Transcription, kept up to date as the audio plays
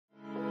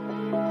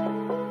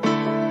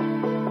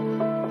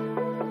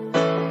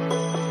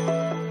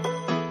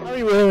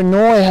You're here in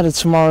Norway ahead of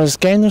tomorrow's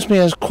game. There must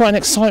be quite an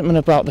excitement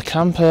about the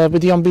camp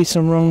with the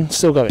unbeaten run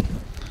still going.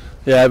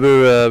 Yeah,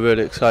 we're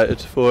really excited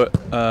for it.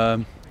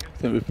 I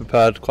think we've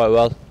prepared quite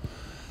well.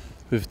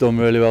 We've done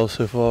really well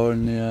so far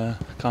in the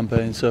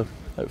campaign, so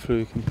hopefully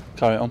we can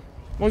carry it on.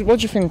 What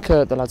do you think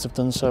the lads have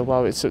done so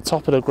well? It's at the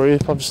top of the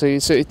group, obviously.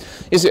 Is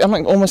it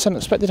almost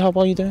unexpected how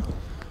well you're doing?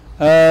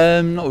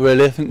 Not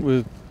really. I think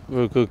we're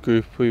a good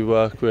group. We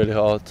work really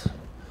hard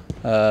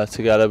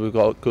together. We've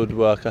got a good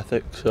work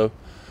ethic, so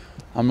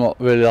I'm not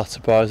really that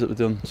surprised that we've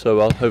done so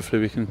well.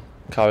 Hopefully we can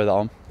carry that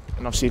on.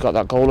 And obviously you got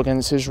that goal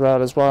against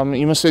Israel as well. I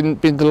mean, you must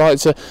have been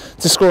delighted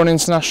to score an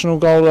international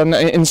goal and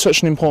in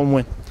such an important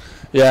win.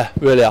 Yeah,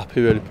 really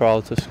happy, really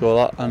proud to score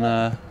that,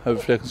 and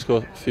hopefully I can score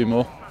a few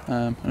more.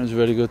 And it was a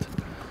really good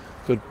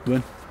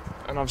win.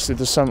 And obviously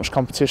there's so much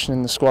competition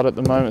in the squad at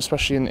the moment,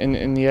 especially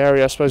in the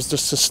area. I suppose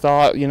just to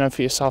start,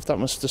 for yourself, that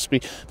must just be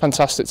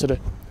fantastic to do.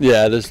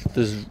 Yeah,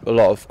 there's a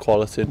lot of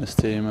quality in this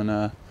team,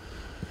 and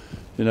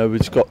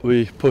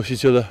we push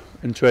each other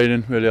in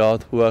training really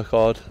hard, work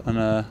hard,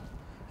 and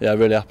yeah,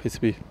 really happy to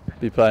be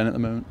playing at the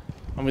moment.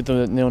 And with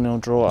the 0-0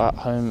 draw at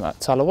home at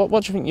Tala,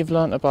 what do you think you've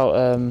learnt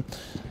about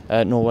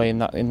Norway in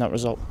that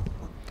result?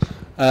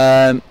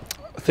 I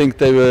think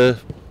they were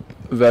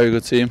a very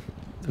good team.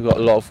 They've got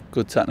a lot of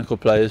good technical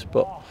players,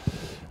 but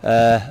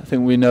I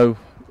think we know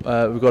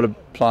we've got a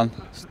plan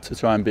to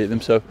try and beat them.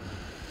 So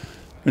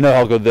we know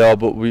how good they are,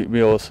 but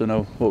we also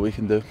know what we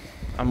can do.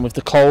 And with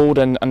the cold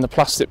and the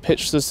plastic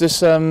pitch, does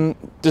this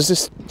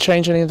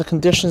change any of the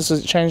conditions?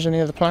 Does it change any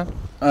of the plan?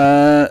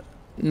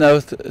 No,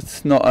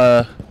 it's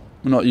not.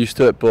 We're not used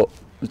to it, but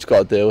we've just got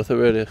to deal with it,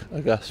 really, I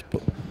guess.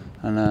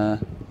 And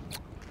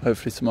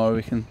hopefully tomorrow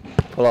we can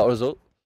pull out a result.